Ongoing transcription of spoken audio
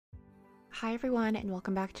Hi, everyone, and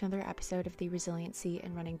welcome back to another episode of the Resiliency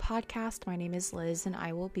in Running podcast. My name is Liz, and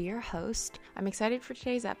I will be your host. I'm excited for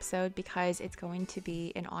today's episode because it's going to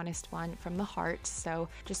be an honest one from the heart. So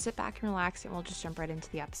just sit back and relax, and we'll just jump right into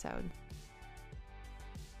the episode.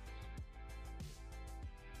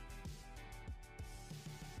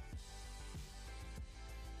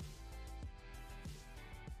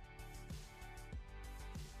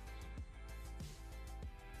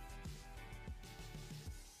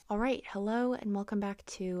 All right, hello and welcome back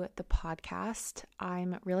to the podcast.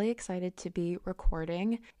 I'm really excited to be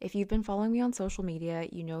recording. If you've been following me on social media,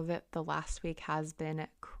 you know that the last week has been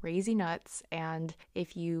crazy nuts. And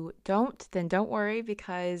if you don't, then don't worry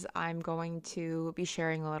because I'm going to be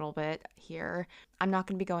sharing a little bit here. I'm not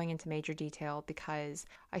going to be going into major detail because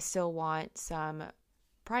I still want some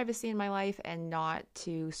privacy in my life and not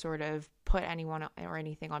to sort of put anyone or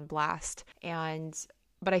anything on blast.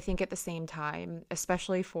 But I think at the same time,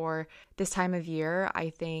 especially for this time of year,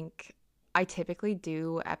 I think I typically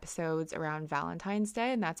do episodes around Valentine's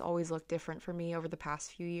Day, and that's always looked different for me over the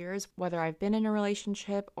past few years, whether I've been in a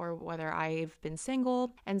relationship or whether I've been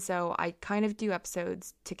single. And so I kind of do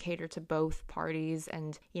episodes to cater to both parties,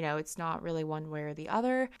 and, it's not really one way or the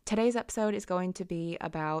other. Today's episode is going to be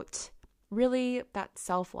about really that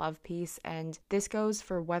self-love piece, and this goes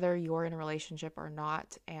for whether you're in a relationship or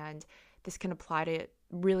not, and this can apply to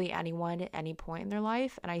really anyone at any point in their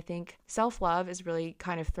life. And I think self-love is really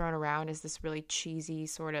kind of thrown around as this really cheesy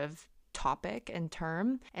sort of topic and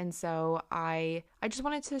term. And so I just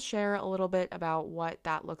wanted to share a little bit about what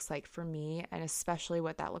that looks like for me, and especially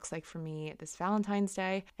what that looks like for me this Valentine's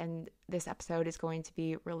Day. And this episode is going to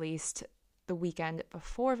be released the weekend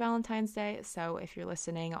before Valentine's Day. So if you're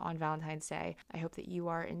listening on Valentine's Day, I hope that you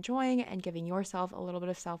are enjoying and giving yourself a little bit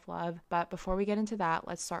of self-love. But before we get into that,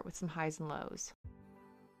 let's start with some highs and lows.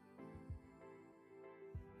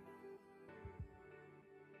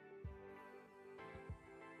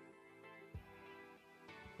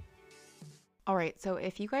 All right, so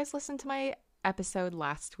if you guys listened to my episode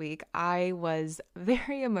last week, I was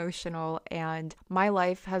very emotional and my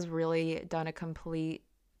life has really done a complete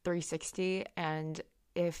 360. And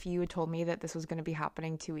if you had told me that this was going to be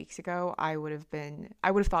happening 2 weeks ago, I would have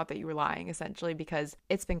thought that you were lying, essentially, because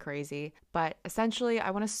it's been crazy. But essentially,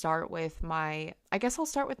 I want to start with I'll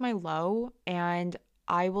start with my low, and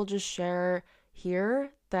I will just share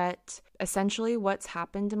here that essentially what's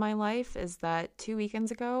happened in my life is that 2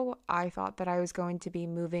 weekends ago, I thought that I was going to be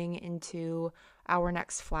moving into our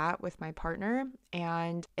next flat with my partner.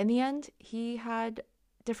 And in the end, he had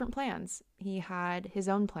different plans. He had his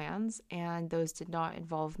own plans, and those did not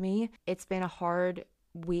involve me. It's been a hard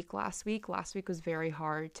week last week. Last week was very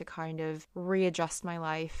hard to kind of readjust my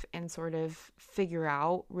life and sort of figure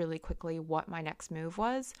out really quickly what my next move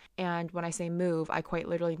was. And when I say move, I quite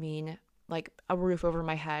literally mean like a roof over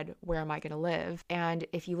my head. Where am I going to live? And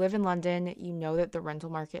if you live in London, you know that the rental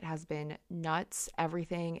market has been nuts.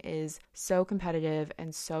 Everything is so competitive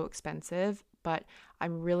and so expensive, but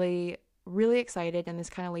I'm really excited, and this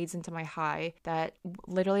kind of leads into my high, that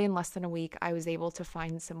literally in less than a week I was able to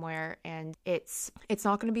find somewhere, and it's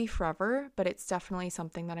not going to be forever, but it's definitely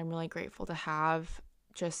something that I'm really grateful to have,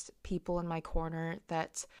 just people in my corner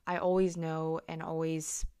that I always know and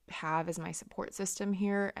always have as my support system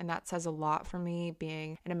here. And that says a lot for me,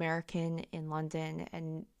 being an American in London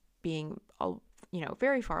and being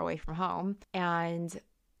very far away from home. And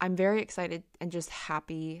I'm very excited and just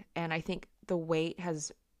happy, and I think the weight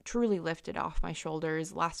has truly lifted off my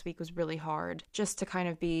shoulders. Last week was really hard just to kind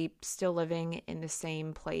of be still living in the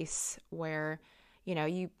same place where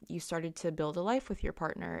you started to build a life with your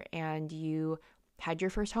partner and you had your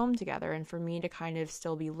first home together. And for me to kind of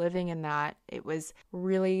still be living in that, it was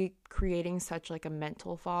really creating such like a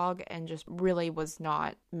mental fog and just really was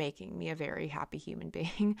not making me a very happy human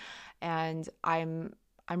being. And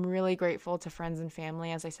I'm really grateful to friends and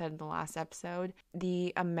family. As I said in the last episode,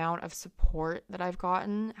 the amount of support that I've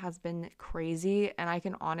gotten has been crazy. And I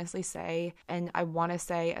can honestly say, and I want to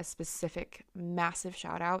say a specific massive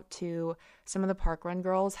shout out to some of the parkrun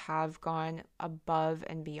girls, have gone above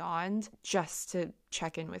and beyond just to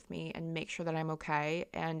check in with me and make sure that I'm okay.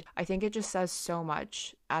 And I think it just says so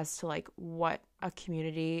much as to like what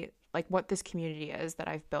this community is that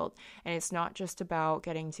I've built. And it's not just about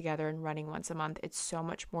getting together and running once a month. It's so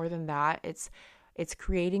much more than that. It's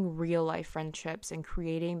creating real life friendships and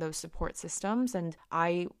creating those support systems. And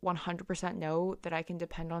I 100% know that I can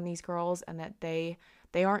depend on these girls and that they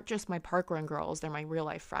they aren't just my parkrun girls, they're my real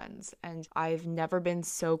life friends. And I've never been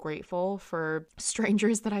so grateful for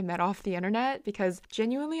strangers that I met off the internet, because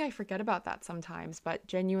genuinely I forget about that sometimes, but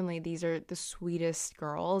genuinely these are the sweetest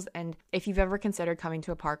girls. And if you've ever considered coming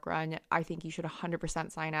to a park run, I think you should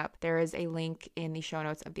 100% sign up. There is a link in the show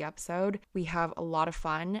notes of the episode. We have a lot of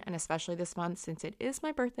fun, and especially this month, since it is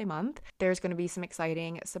my birthday month, there's going to be some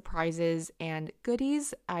exciting surprises and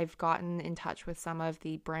goodies. I've gotten in touch with some of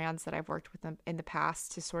the brands that I've worked with them in the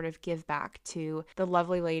past to sort of give back to the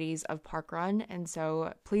lovely ladies of Parkrun, and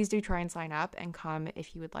so please do try and sign up and come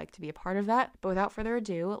if you would like to be a part of that. But without further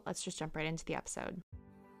ado, let's just jump right into the episode.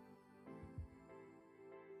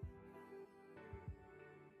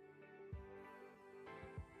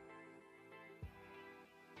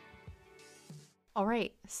 All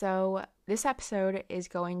right, so this episode is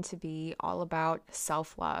going to be all about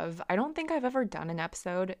self-love. I don't think I've ever done an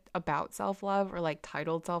episode about self-love or like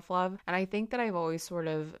titled self-love, and I think that I've always sort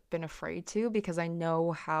of been afraid to, because I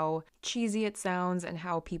know how cheesy it sounds and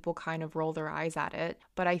how people kind of roll their eyes at it.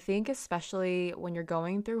 But I think especially when you're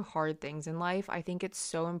going through hard things in life, I think it's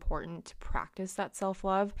so important to practice that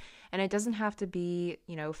self-love. And it doesn't have to be,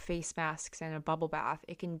 face masks and a bubble bath.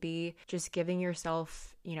 It can be just giving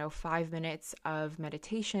yourself, 5 minutes of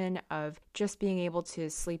meditation, of just being able to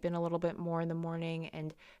sleep in a little bit more in the morning,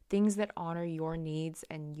 and things that honor your needs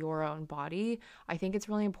and your own body. I think it's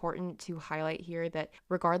really important to highlight here that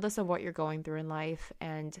regardless of what you're going through in life,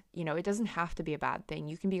 and it doesn't have to be a bad thing,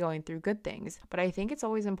 you can be going through good things, but I think it's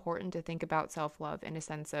always important to think about self-love in a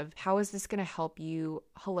sense of how is this going to help you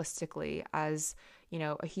holistically as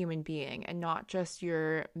a human being, and not just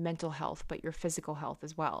your mental health, but your physical health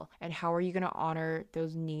as well. And how are you going to honor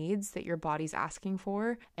those needs that your body's asking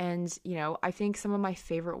for? And, I think some of my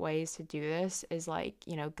favorite ways to do this is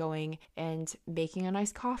going and making a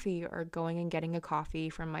nice coffee, or going and getting a coffee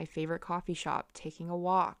from my favorite coffee shop, taking a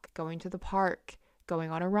walk, going to the park, going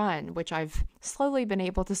on a run, which I've slowly been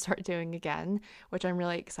able to start doing again, which I'm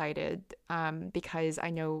really excited because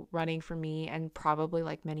I know running for me, and probably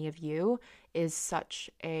like many of you, is such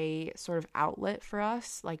a sort of outlet for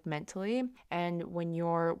us, like mentally. And when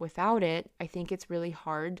you're without it, I think it's really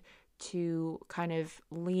hard to kind of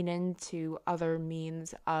lean into other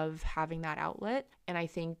means of having that outlet. And I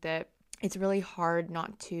think that it's really hard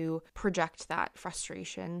not to project that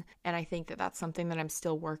frustration. And I think that that's something that I'm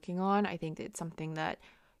still working on. I think that it's something that,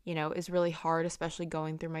 is really hard, especially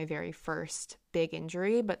going through my very first big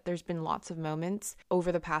injury. But there's been lots of moments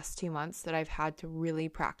over the past 2 months that I've had to really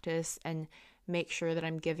practice and make sure that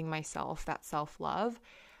I'm giving myself that self-love.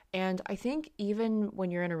 And I think even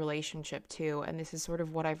when you're in a relationship too, and this is sort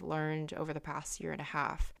of what I've learned over the past year and a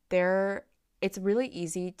half, it's really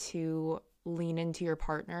easy to lean into your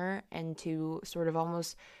partner and to sort of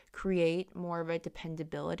almost create more of a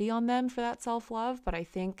dependability on them for that self-love. But I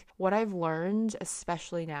think what I've learned,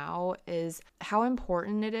 especially now, is how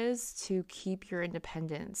important it is to keep your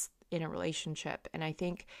independence in a relationship. And I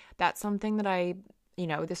think that's something that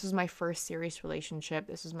this was my first serious relationship.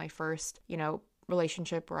 This was my first,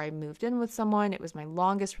 relationship where I moved in with someone. It was my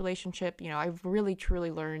longest relationship. I've really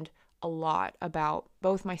truly learned a lot about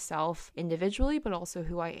both myself individually, but also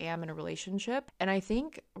who I am in a relationship. And I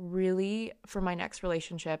think really for my next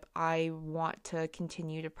relationship, I want to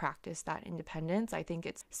continue to practice that independence. I think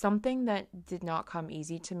it's something that did not come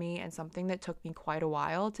easy to me, and something that took me quite a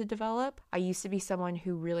while to develop. I used to be someone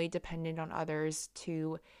who really depended on others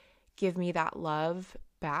to give me that love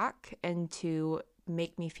back, and to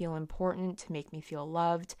make me feel important, to make me feel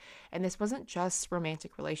loved. And this wasn't just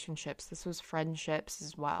romantic relationships, this was friendships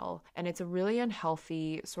as well. And it's a really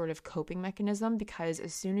unhealthy sort of coping mechanism, because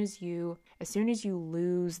as soon as you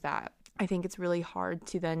lose that, I think it's really hard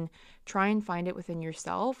to then try and find it within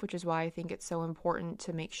yourself, which is why I think it's so important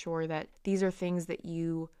to make sure that these are things that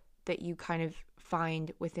you kind of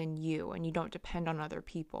find within you, and you don't depend on other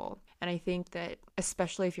people. And I think that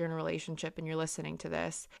especially if you're in a relationship and you're listening to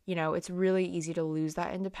this, it's really easy to lose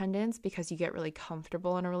that independence, because you get really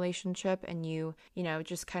comfortable in a relationship and you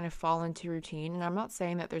just kind of fall into routine. And I'm not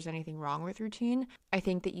saying that there's anything wrong with routine. I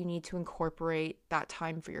think that you need to incorporate that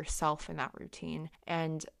time for yourself in that routine.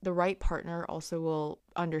 And the right partner also will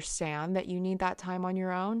understand that you need that time on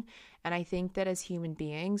your own. And I think that as human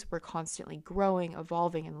beings, we're constantly growing,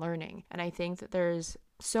 evolving, and learning. And I think that there's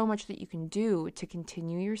so much that you can do to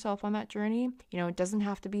continue yourself on that journey. It doesn't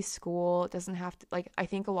have to be school. It doesn't have to, I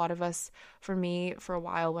think a lot of us, for me, for a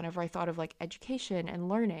while, whenever I thought of education and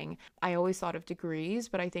learning, I always thought of degrees.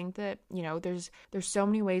 But I think that, there's so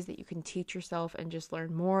many ways that you can teach yourself and just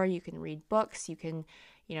learn more. You can read books. You can,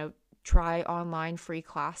 try online free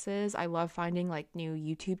classes. I love finding like new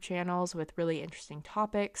YouTube channels with really interesting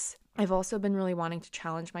topics. I've also been really wanting to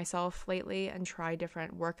challenge myself lately and try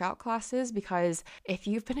different workout classes, because if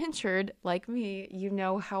you've been injured like me, you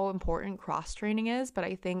know how important cross training is. But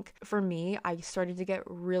I think for me, I started to get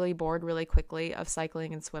really bored really quickly of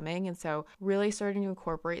cycling and swimming. And so really starting to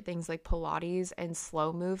incorporate things like Pilates and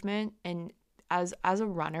slow movement. And as a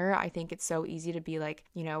runner, I think it's so easy to be like,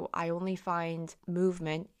 I only find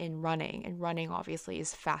movement in running, and running obviously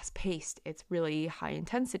is fast paced. It's really high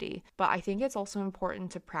intensity, but I think it's also important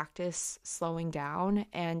to practice slowing down.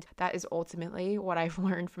 And that is ultimately what I've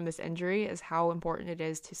learned from this injury, is how important it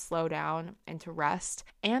is to slow down and to rest.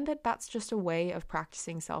 And that's just a way of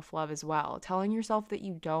practicing self-love as well. Telling yourself that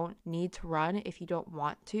you don't need to run if you don't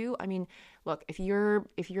want to. I mean, look, if you're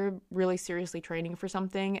really seriously training for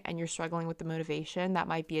something and you're struggling with the motivation, that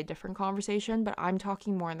might be a different conversation, but I'm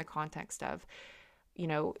talking more in the context of,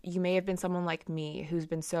 you may have been someone like me who's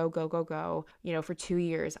been so go, go, go. For 2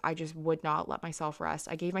 years, I just would not let myself rest.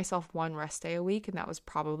 I gave myself one rest day a week, and that was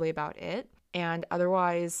probably about it. And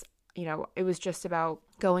otherwise, it was just about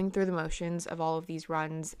going through the motions of all of these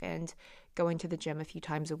runs and going to the gym a few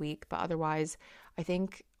times a week. But otherwise, I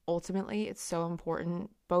think ultimately it's so important,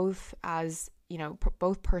 both as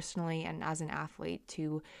both personally and as an athlete,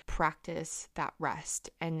 to practice that rest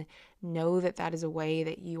and know that that is a way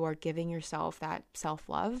that you are giving yourself that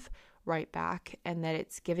self-love right back, and that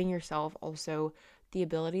it's giving yourself also the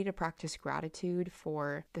ability to practice gratitude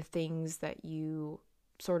for the things that you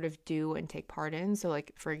sort of do and take part in. So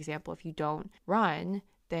like, for example, if you don't run,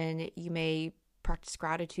 then you may practice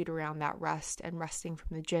gratitude around that rest and resting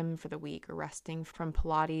from the gym for the week, or resting from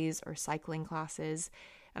Pilates or cycling classes.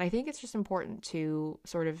 And I think it's just important to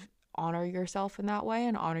sort of honor yourself in that way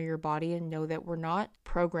and honor your body, and know that we're not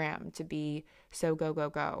programmed to be so go, go,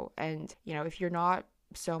 go. And, if you're not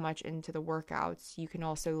so much into the workouts, you can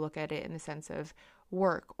also look at it in the sense of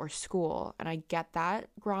work or school. And I get that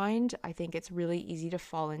grind. I think it's really easy to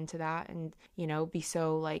fall into that and, be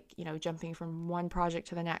so like, jumping from one project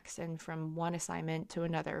to the next and from one assignment to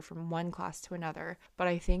another, from one class to another. But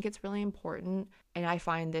I think it's really important, and I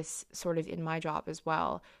find this sort of in my job as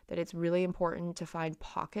well, that it's really important to find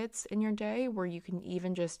pockets in your day where you can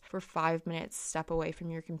even just for 5 minutes step away from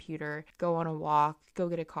your computer, go on a walk, go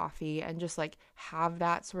get a coffee, and just like have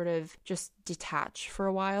that sort of just detach for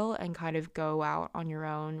a while and kind of go out on your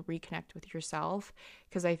own, reconnect with yourself.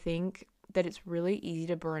 Because I think that it's really easy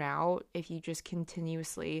to burn out if you just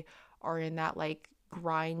continuously are in that like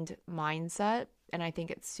grind mindset. And I think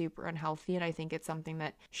it's super unhealthy, and I think it's something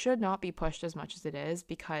that should not be pushed as much as it is,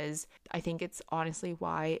 because I think it's honestly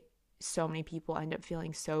why so many people end up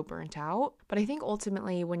feeling so burnt out. But I think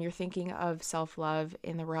ultimately, when you're thinking of self-love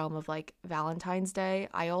in the realm of like Valentine's Day,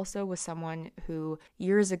 I also was someone who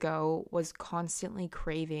years ago was constantly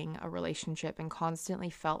craving a relationship and constantly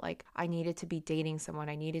felt like I needed to be dating someone,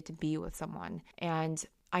 I needed to be with someone. And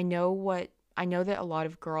I know that a lot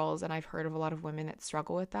of girls, and I've heard of a lot of women that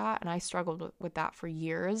struggle with that, and I struggled with that for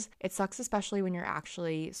years. It sucks, especially when you're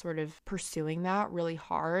actually sort of pursuing that really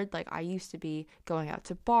hard. Like, I used to be going out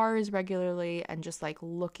to bars regularly and just like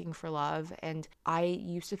looking for love, and I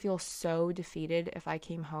used to feel so defeated if I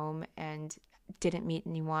came home and didn't meet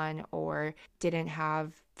anyone, or didn't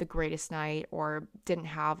have the greatest night, or didn't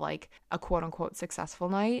have like a quote unquote successful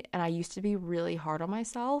night. And I used to be really hard on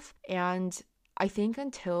myself. And I think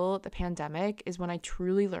until the pandemic is when I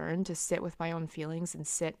truly learned to sit with my own feelings and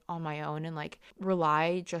sit on my own and like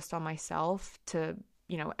rely just on myself to,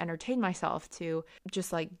 entertain myself, to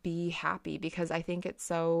just like be happy. Because I think it's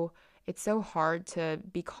so hard to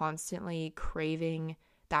be constantly craving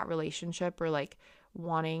that relationship, or like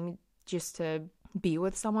wanting just to be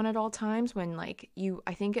with someone at all times, when like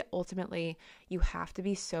I think ultimately you have to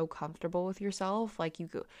be so comfortable with yourself. Like you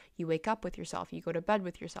wake up with yourself, you go to bed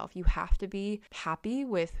with yourself, you have to be happy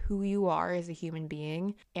with who you are as a human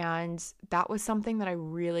being. And that was something that I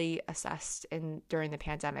really assessed during the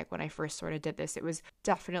pandemic when I first sort of did this. It was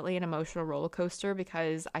definitely an emotional roller coaster,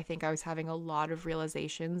 because I think I was having a lot of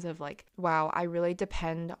realizations of like, wow, I really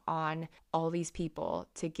depend on all these people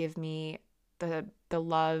to give me the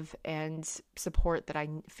love and support that I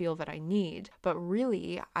feel that I need. But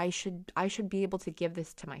really, I should be able to give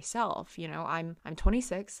this to myself. I'm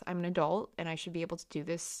 26, I'm an adult, and I should be able to do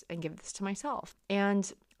this and give this to myself.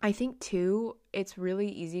 And I think too, it's really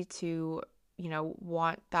easy to,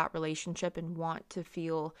 want that relationship and want to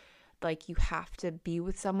feel like you have to be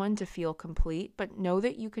with someone to feel complete, but know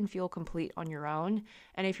that you can feel complete on your own.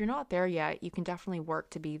 And if you're not there yet, you can definitely work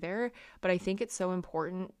to be there. But I think it's so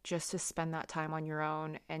important just to spend that time on your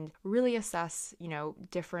own and really assess,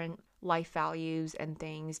 different life values and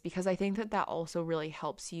things, because I think that also really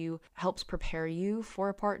helps prepare you for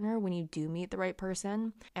a partner when you do meet the right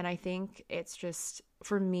person. And I think it's just,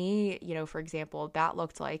 for me, for example, that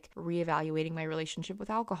looked like reevaluating my relationship with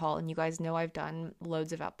alcohol. And you guys know I've done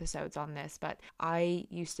loads of episodes on this, but I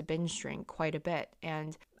used to binge drink quite a bit.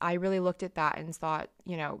 And I really looked at that and thought,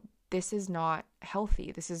 this is not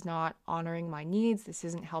healthy. This is not honoring my needs. This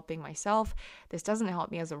isn't helping myself. This doesn't help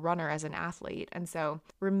me as a runner, as an athlete. And so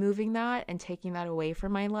removing that and taking that away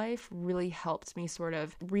from my life really helped me sort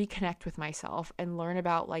of reconnect with myself and learn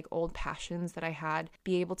about like old passions that I had,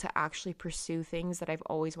 be able to actually pursue things that I've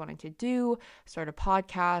always wanted to do, start a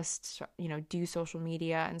podcast, do social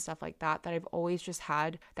media and stuff like that I've always just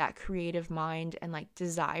had that creative mind and like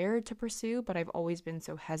desire to pursue, but I've always been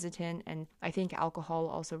so hesitant. And I think alcohol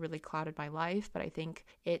also really clouded my life. But I think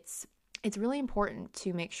it's really important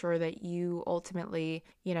to make sure that you ultimately,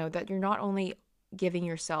 that you're not only giving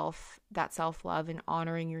yourself that self-love and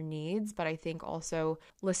honoring your needs, but I think also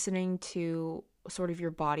listening to sort of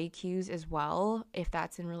your body cues as well, if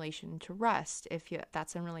that's in relation to rest,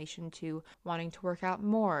 that's in relation to wanting to work out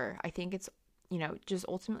more. I think it's just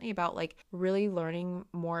ultimately about like really learning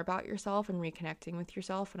more about yourself and reconnecting with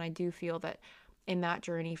yourself. And I do feel that in that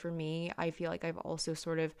journey for me, I feel like I've also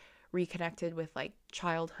sort of reconnected with like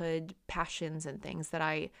childhood passions and things that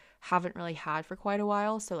I haven't really had for quite a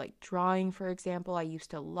while. So like drawing, for example, I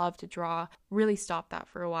used to love to draw, really stopped that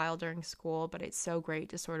for a while during school, but it's so great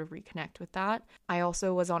to sort of reconnect with that. I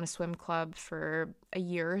also was on a swim club for a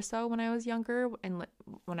year or so when I was younger and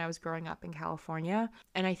when I was growing up in California.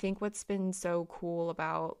 And I think what's been so cool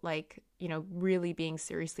about like, really being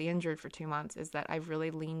seriously injured for 2 months is that I've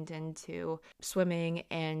really leaned into swimming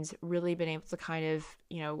and really been able to kind of,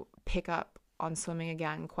 pick up on swimming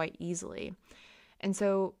again quite easily. And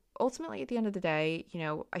so ultimately at the end of the day,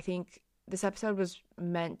 I think this episode was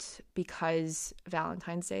meant because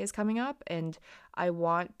Valentine's Day is coming up and I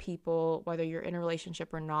want people, whether you're in a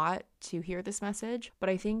relationship or not, to hear this message. But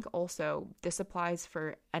I think also this applies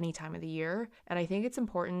for any time of the year. And I think it's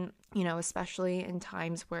important, especially in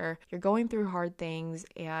times where you're going through hard things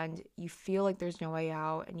and you feel like there's no way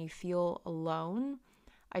out and you feel alone.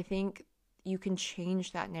 I think you can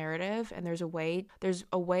change that narrative, and there's a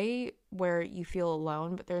way where you feel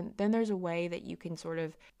alone, but then there's a way that you can sort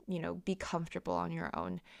of, be comfortable on your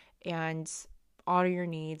own and honor your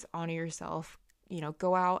needs, honor yourself,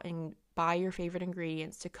 go out and buy your favorite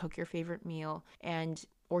ingredients to cook your favorite meal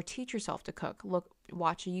or teach yourself to cook.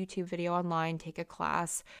 Watch a YouTube video online, take a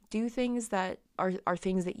class, do things that are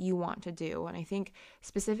things that you want to do. And I think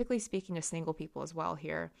specifically speaking to single people as well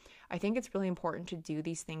here, I think it's really important to do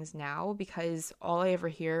these things now, because all I ever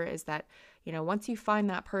hear is that, once you find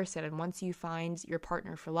that person and once you find your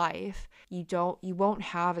partner for life, you won't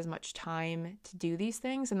have as much time to do these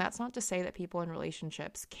things. And that's not to say that people in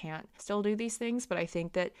relationships can't still do these things, but I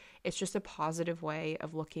think that it's just a positive way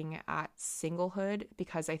of looking at singlehood,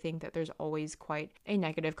 because I think that there's always quite a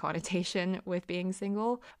negative connotation with being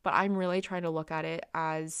single. But I'm really trying to look at it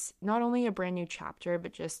as not only a brand new chapter,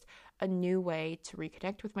 but just a new way to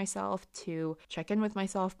reconnect with myself, to check in with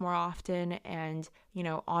myself more often and,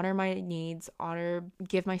 honor my needs,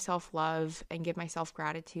 give myself love and give myself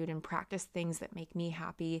gratitude and practice things that make me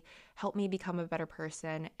happy, help me become a better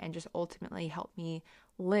person, and just ultimately help me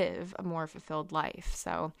live a more fulfilled life.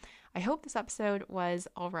 So I hope this episode was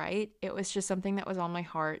all right. It was just something that was on my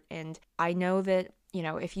heart. And I know that,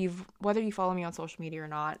 whether you follow me on social media or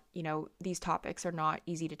not, these topics are not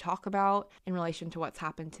easy to talk about in relation to what's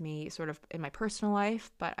happened to me sort of in my personal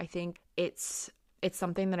life. But I think it's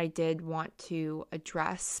something that I did want to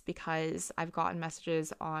address because I've gotten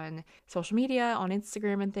messages on social media, on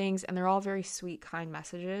Instagram and things, and they're all very sweet, kind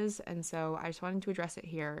messages. And so I just wanted to address it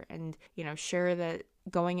here and, share that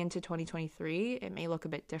going into 2023, it may look a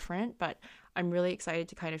bit different, but I'm really excited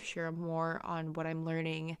to kind of share more on what I'm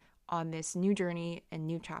learning on this new journey and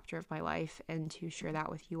new chapter of my life, and to share that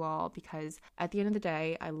with you all, because at the end of the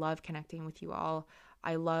day, I love connecting with you all.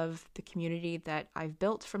 I love the community that I've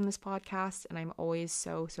built from this podcast, and I'm always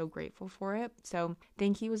so, so grateful for it. So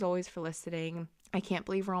thank you as always for listening. I can't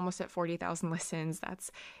believe we're almost at 40,000 listens.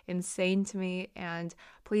 That's insane to me. And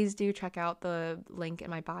please do check out the link in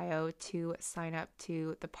my bio to sign up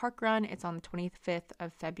to the park run. It's on the 25th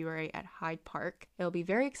of February at Hyde Park. It'll be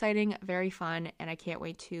very exciting, very fun, and I can't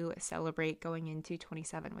wait to celebrate going into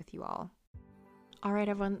 27 with you all. All right,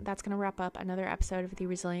 everyone, that's going to wrap up another episode of the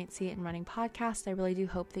Resiliency in Running podcast. I really do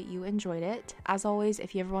hope that you enjoyed it. As always,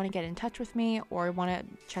 if you ever want to get in touch with me or want to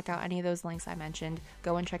check out any of those links I mentioned,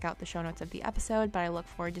 go and check out the show notes of the episode, but I look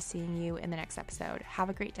forward to seeing you in the next episode.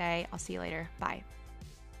 Have a great day. I'll see you later. Bye.